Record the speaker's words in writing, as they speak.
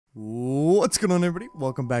What's going on, everybody?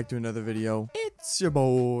 Welcome back to another video. It's your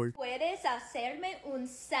boy. ¿Puedes hacerme un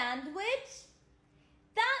sándwich?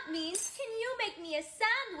 That means, can you make me a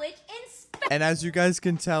sandwich in Spanish? And as you guys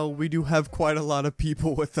can tell, we do have quite a lot of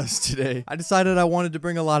people with us today. I decided I wanted to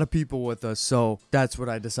bring a lot of people with us, so that's what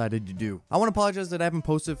I decided to do. I want to apologize that I haven't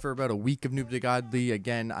posted for about a week of Noob to Godly.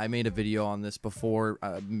 Again, I made a video on this before,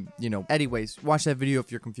 anyways, watch that video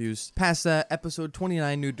if you're confused. Past that, episode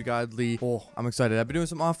 29, Noob to Godly. Oh, I'm excited. I've been doing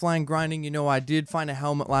some offline grinding. You know, I did find a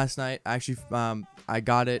helmet last night. Actually, I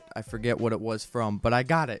got it. I forget what it was from, but I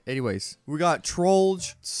got it. Anyways, we got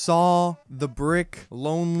Trolge, Saw, The Brick,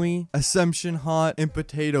 Lonely, Accemption Hot, and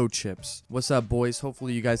Potato Chips. What's up, boys?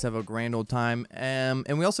 Hopefully you guys have a grand old time. And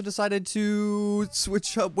we also decided to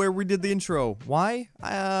switch up where we did the intro. Why?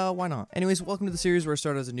 Why not? Anyways, welcome to the series where I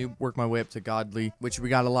started as a noob, work my way up to godly, which we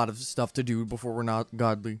got a lot of stuff to do before we're not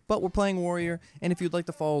godly. But we're playing warrior, and if you'd like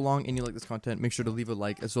to follow along and you like this content, make sure to leave a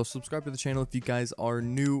like, as well as subscribe to the channel if you guys are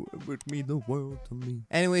new. It would mean the world to me.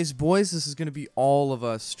 Anyways, boys, this is going to be all of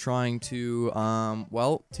us trying to,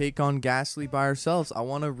 well, take on Ghastly by ourselves. I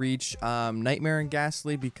want to reach, Nightmare and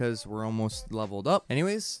Ghastly because we're almost leveled up.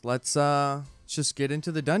 Anyways, let's just get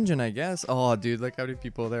into the dungeon, I guess. Oh, dude, look how many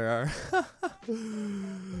people there are.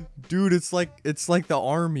 Dude, it's like the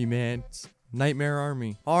army, man. It's Nightmare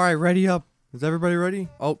Army. All right, ready up. Is everybody ready?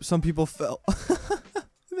 Oh, some people fell.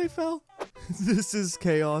 They fell. This is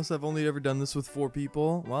chaos. I've only ever done this with 4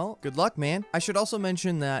 people. Well, good luck, man. I should also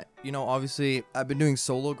mention that, you know, obviously I've been doing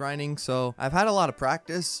solo grinding, so I've had a lot of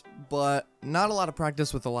practice, but not a lot of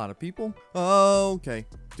practice with a lot of people. Okay,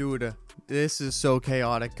 dude, this is so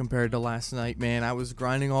chaotic compared to last night, man. I was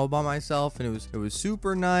grinding all by myself, and it was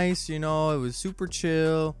super nice, you know, it was super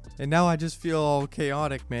chill, and now I just feel all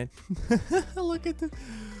chaotic, man. Look at this.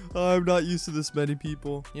 I'm not used to this many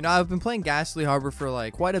people. You know, I've been playing Ghastly Harbor for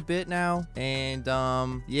like quite a bit now, and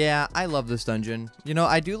yeah, I love this dungeon. You know,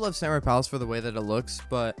 I do love Samurai Palace for the way that it looks,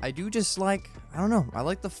 but I do just like, I don't know, I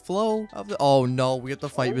like the flow of the— oh no, we have to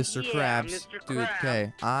fight Mr. Krabs. Dude,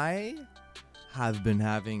 okay, I have been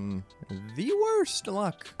having the worst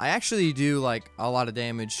luck. I actually do like a lot of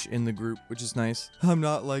damage in the group, which is nice. I'm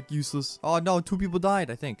not like useless. Oh no, 2 people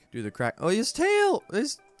died, I think. Dude, the crack— oh, his tail,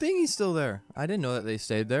 his thingy's still there. I didn't know that they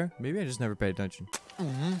stayed there. Maybe I just never paid attention.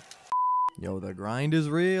 Yo, the grind is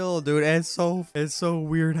real, dude. It's so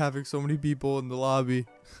weird having so many people in the lobby.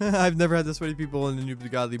 I've never had this many people in the Noob to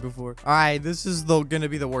Godly before. All right, this is gonna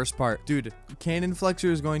be the worst part. Dude, Cannon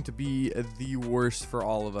Flexor is going to be the worst for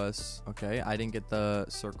all of us. Okay, I didn't get the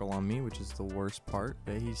circle on me, which is the worst part.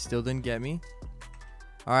 Okay, he still didn't get me.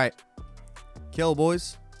 All right, kill,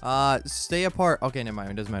 boys. Stay apart. Okay, never mind.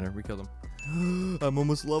 It doesn't matter. We killed him. I'm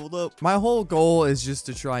almost leveled up. My whole goal is just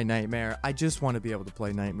to try Nightmare. I just want to be able to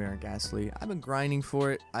play Nightmare and Ghastly. I've been grinding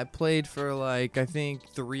for it. I played for like, I think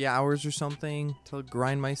 3 hours or something to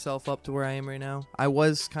grind myself up to where I am right now. I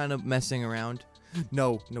was kind of messing around.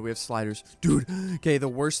 No, we have sliders. Dude, okay, the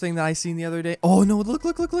worst thing that I seen the other day. Oh no, look.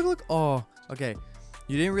 Oh, okay.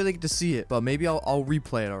 You didn't really get to see it, but maybe I'll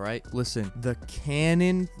replay it, all right? Listen, the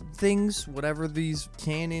cannon things, whatever these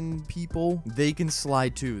cannon people, they can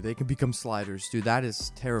slide too. They can become sliders. Dude, that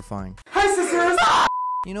is terrifying. Hi, sisters!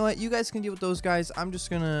 You know what? You guys can deal with those guys. I'm just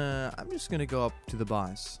gonna go up to the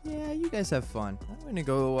boss. Yeah, you guys have fun. I'm gonna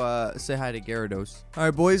go say hi to Gyarados. All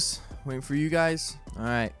right, boys. Waiting for you guys. All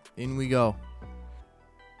right, in we go.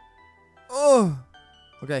 Oh!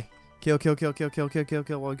 Okay. Kill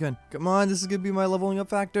while we can. Come on, this is gonna be my leveling up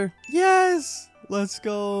factor. Yes! Let's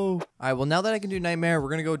go. All right, well, now that I can do Nightmare, we're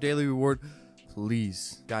gonna go daily reward.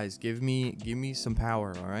 Please, guys, give me some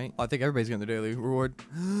power, all right? Oh, I think everybody's getting the daily reward.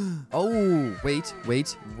 Oh, wait.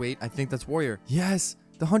 I think that's warrior. Yes,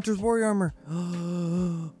 the hunter's warrior armor.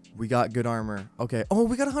 We got good armor. Okay. Oh,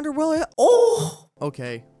 we got 100 well. Oh,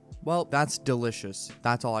 okay. Well, that's delicious.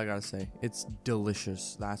 That's all I gotta say. It's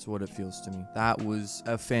delicious. That's what it feels to me. That was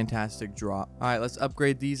a fantastic drop. All right, let's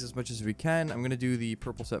upgrade these as much as we can. I'm gonna do the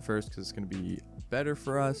purple set first because it's gonna be better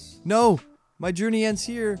for us. No, my journey ends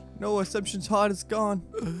here. No, Accemption's hot. It's gone.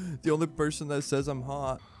 The only person that says I'm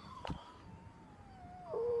hot.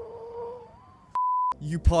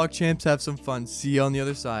 You PogChamps have some fun. See you on the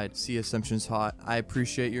other side. See, Accemption's hot. I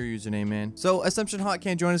appreciate your username, man. So Accemption hot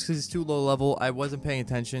can't join us because he's too low level. I wasn't paying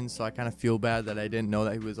attention, so I kind of feel bad that I didn't know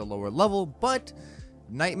that he was a lower level, but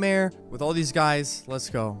Nightmare with all these guys. Let's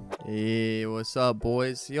go. Hey, what's up,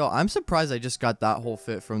 boys? Yo, I'm surprised I just got that whole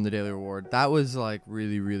fit from the daily reward. That was like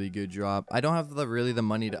really good drop. I don't have really the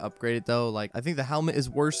money to upgrade it though. Like, I think the helmet is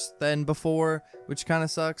worse than before, which kind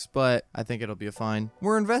of sucks, but I think it'll be fine.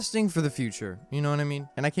 We're investing for the future, you know what I mean?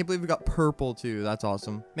 And I can't believe we got purple too. That's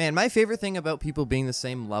awesome, man. My favorite thing about people being the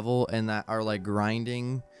same level and that are like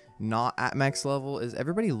grinding not at max level is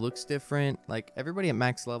everybody looks different. Like everybody at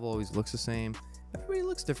max level always looks the same. Everybody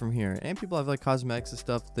looks different here, and people have like cosmetics and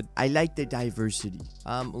stuff. That I like the diversity.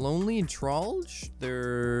 Lonely and Trolge,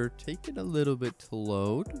 they're taking a little bit to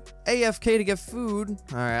load. AFK to get food.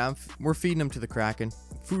 All right, we're feeding them to the Kraken.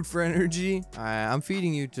 Food for energy. All right, I'm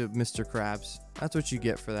feeding you to Mr. Krabs. That's what you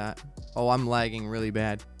get for that. Oh, I'm lagging really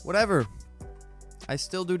bad. Whatever. I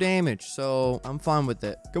still do damage, so I'm fine with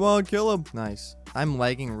it. Come on, kill him. Nice. I'm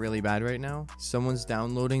lagging really bad right now. Someone's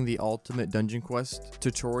downloading the Ultimate Dungeon Quest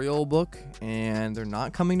tutorial book, and they're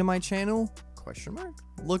not coming to my channel? Question mark?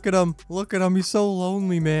 Look at him. Look at him. He's so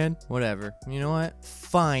lonely, man. Whatever. You know what?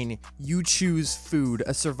 Fine. You choose food,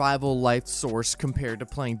 a survival life source compared to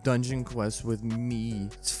playing Dungeon Quest with me.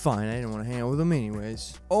 It's fine. I didn't want to hang out with him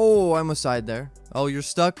anyways. Oh, I almost died there. Oh, you're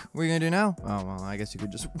stuck? What are you gonna do now? Oh, well, I guess you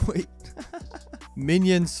could just wait.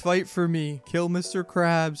 Minions, fight for me. Kill Mr.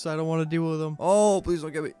 Krabs. I don't want to deal with him. Oh, please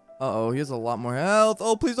don't get me. Uh-oh, he has a lot more health.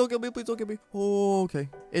 Oh, please don't kill me. Please don't kill me. Oh, okay.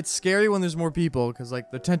 It's scary when there's more people because,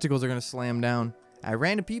 like, the tentacles are going to slam down at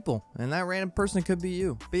random people. And that random person could be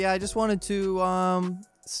you. But, yeah, I just wanted to,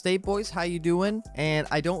 state, boys, how you doing? And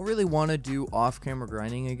I don't really want to do off-camera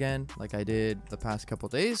grinding again like I did the past couple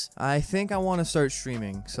days. I think I want to start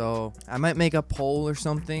streaming. So I might make a poll or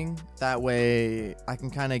something. That way I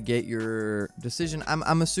can kind of get your decision.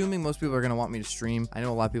 I'm assuming most people are going to want me to stream. I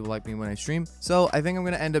know a lot of people like me when I stream. So I think I'm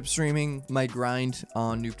going to end up streaming my grind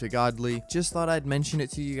on Noob to Godly. Just thought I'd mention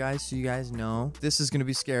it to you guys so you guys know. This is going to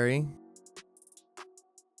be scary.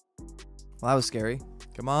 Well, that was scary.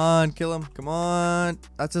 Come on, kill him. Come on.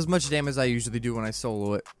 That's as much damage as I usually do when I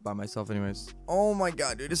solo it by myself anyways. Oh my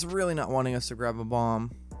god, dude. It's really not wanting us to grab a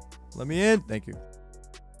bomb. Let me in. Thank you.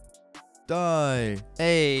 Die.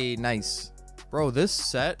 Hey, nice. Bro, this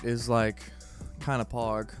set is like kind of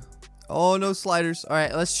pog. Oh, no sliders. All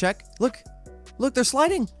right, let's check. Look. Look, they're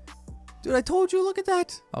sliding. Dude, I told you. Look at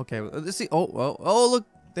that. Okay, let's see. Oh, look.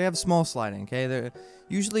 They have small sliding, okay?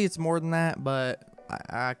 Usually it's more than that, but...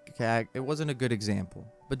 Okay, it wasn't a good example,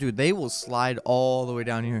 but dude, they will slide all the way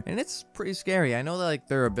down here, and it's pretty scary. I know that like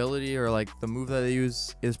their ability or like the move that they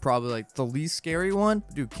use is probably like the least scary one.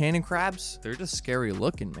 Dude, cannon crabs, they're just scary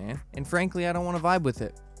looking, man. And frankly, I don't want to vibe with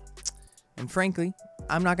it. And frankly,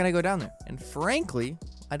 I'm not gonna go down there. And frankly,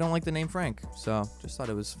 I don't like the name Frank, so just thought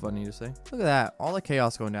it was funny to say. Look at that, all the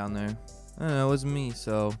chaos going down there. I don't know, it was me,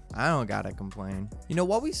 so I don't gotta complain. You know,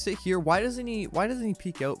 while we sit here, why doesn't he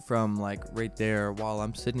peek out from like right there while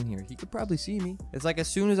I'm sitting here? He could probably see me. It's like as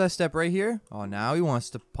soon as I step right here, oh, now he wants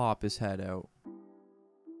to pop his head out.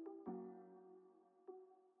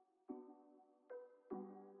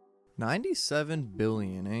 $97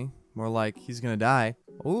 billion, eh? More like he's gonna die.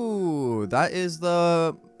 Ooh, that is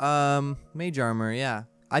the mage armor, yeah.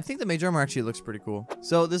 I think the mage armor actually looks pretty cool.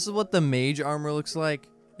 So this is what the mage armor looks like.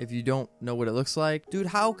 If you don't know what it looks like, dude,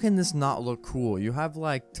 how can this not look cool? You have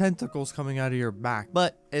like tentacles coming out of your back,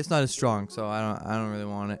 but it's not as strong, so I don't really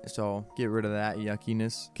want it. So get rid of that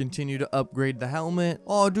yuckiness. Continue to upgrade the helmet.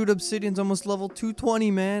 Oh, dude, Obsidian's almost level 220,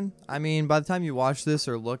 man. I mean, by the time you watch this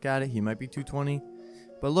or look at it, he might be 220.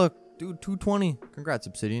 But look, dude, 220. Congrats,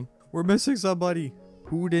 Obsidian. We're missing somebody.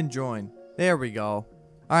 Who didn't join? There we go. All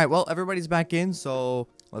right, well, everybody's back in, so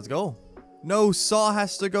let's go. No, Saw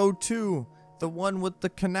has to go too. The one with the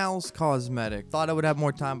canals cosmetic. Thought I would have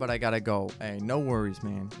more time, but I gotta go. Hey, no worries,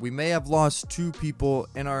 man. We may have lost 2 people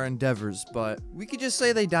in our endeavors, but we could just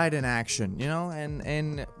say they died in action, you know?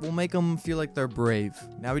 And we'll make them feel like they're brave.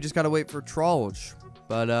 Now we just gotta wait for Trolge.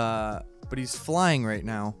 But he's flying right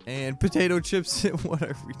now. And potato chips, what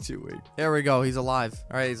are we doing? There we go, he's alive.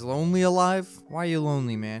 All right, he's lonely alive? Why are you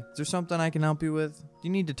lonely, man? Is there something I can help you with? Do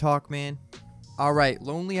you need to talk, man? All right,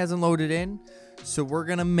 lonely hasn't loaded in. So we're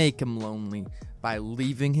gonna make him lonely by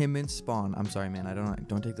leaving him in spawn. I'm sorry, man.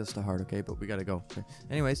 Don't take this to heart, okay? But we gotta go. Okay.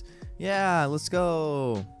 Anyways, yeah, let's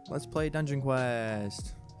go. Let's play Dungeon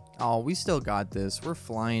Quest. Oh, we still got this. We're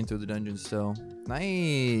flying through the dungeon still.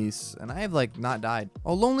 Nice. And I have like not died.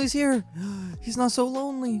 Oh, Lonely's here. He's not so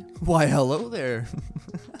lonely. Why, hello there.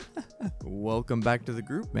 Welcome back to the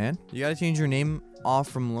group, man. You gotta change your name off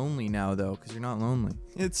from Lonely now, though, because you're not lonely.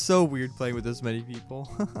 It's so weird playing with this many people.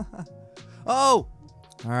 Oh!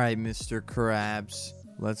 Alright, Mr. Krabs.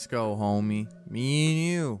 Let's go, homie. Me and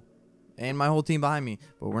you. And my whole team behind me.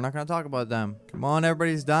 But we're not going to talk about them. Come on,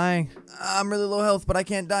 everybody's dying. I'm really low health, but I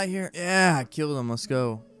can't die here. Yeah, I killed them. Let's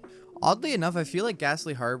go. Oddly enough, I feel like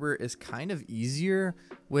Ghastly Harbor is kind of easier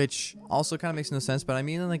which also kind of makes no sense, but I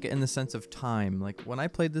mean like in the sense of time. Like when I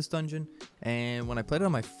played this dungeon and when I played it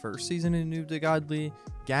on my first season in Noob to Godly,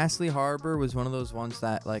 Ghastly Harbor was one of those ones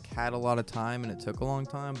that like had a lot of time and it took a long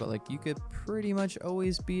time, but like you could pretty much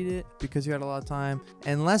always beat it because you had a lot of time,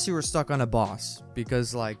 unless you were stuck on a boss.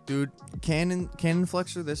 Because like, dude, Cannon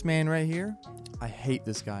Flexor, this man right here, I hate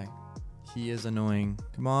this guy. He is annoying.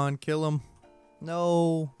 Come on, kill him.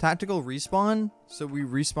 No. Tactical respawn, so we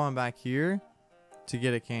respawn back here to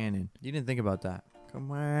get a cannon. You didn't think about that.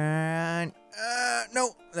 Come on.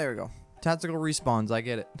 No, there we go. Tactical respawns, I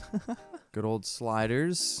get it. Good old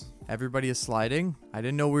sliders. Everybody is sliding. I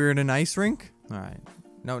didn't know we were in an ice rink. All right.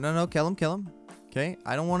 No, kill him. Okay,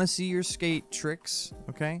 I don't want to see your skate tricks,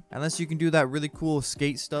 okay? Unless you can do that really cool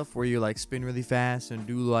skate stuff where you like spin really fast and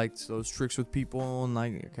do like those tricks with people and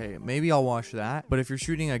like, okay, maybe I'll watch that. But if you're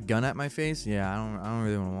shooting a gun at my face, yeah, I don't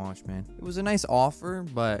really want to watch, man. It was a nice offer,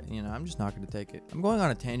 but you know, I'm just not going to take it. I'm going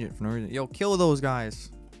on a tangent for no reason. Yo, kill those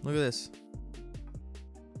guys. Look at this.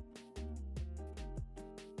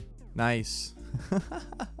 Nice.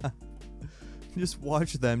 Just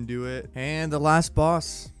watch them do it. And the last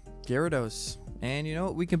boss, Gyarados. And you know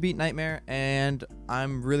what? We can beat Nightmare. And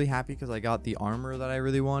I'm really happy because I got the armor that I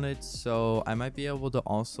really wanted. So I might be able to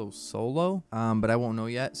also solo. But I won't know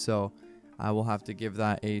yet. So I will have to give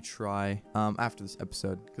that a try after this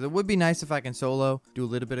episode. Because it would be nice if I can solo. Do a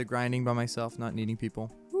little bit of grinding by myself, not needing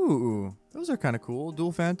people. Ooh, those are kind of cool.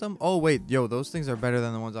 Dual Phantom. Oh, wait. Yo, those things are better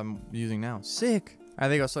than the ones I'm using now. Sick. Alright,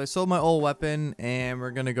 there you go. So I sold my old weapon and we're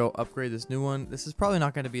going to go upgrade this new one. This is probably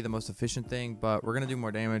not going to be the most efficient thing, but we're going to do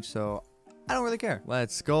more damage. So I don't really care.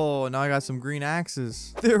 Let's go. Now I got some green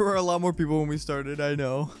axes. There were a lot more people when we started. I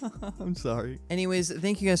know. I'm sorry. Anyways,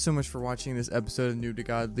 thank you guys so much for watching this episode of Noob to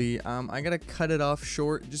Godly. I got to cut it off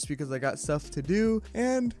short just because I got stuff to do.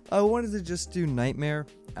 And I wanted to just do Nightmare.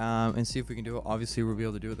 And see if we can do it. Obviously we'll be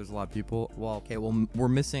able to do it. There's a lot of people. Well, okay, well, we're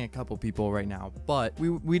missing a couple people right now, but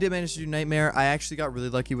we did manage to do Nightmare. I actually got really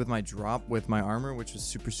lucky with my drop with my armor, which was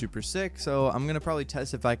super sick. So I'm gonna probably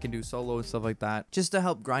test if I can do solo and stuff like that, just to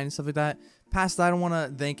help grind and stuff like that. Past that, I want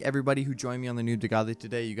to thank everybody who joined me on the Noob to Godly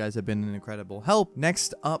today. You guys have been an incredible help.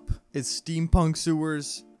 Next up is Steampunk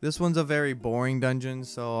Sewers. This one's a very boring dungeon,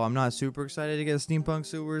 so I'm not super excited to get Steampunk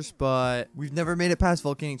Sewers, but we've never made it past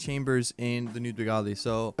Volcanic Chambers in the Noob to Godly,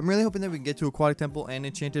 so I'm really hoping that we can get to Aquatic Temple and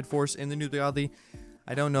Enchanted Forest in the Noob to Godly.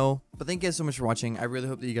 I don't know, but thank you guys so much for watching. I really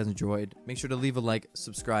hope that you guys enjoyed. Make sure to leave a like,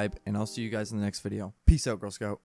 subscribe, and I'll see you guys in the next video. Peace out, Girl Scout.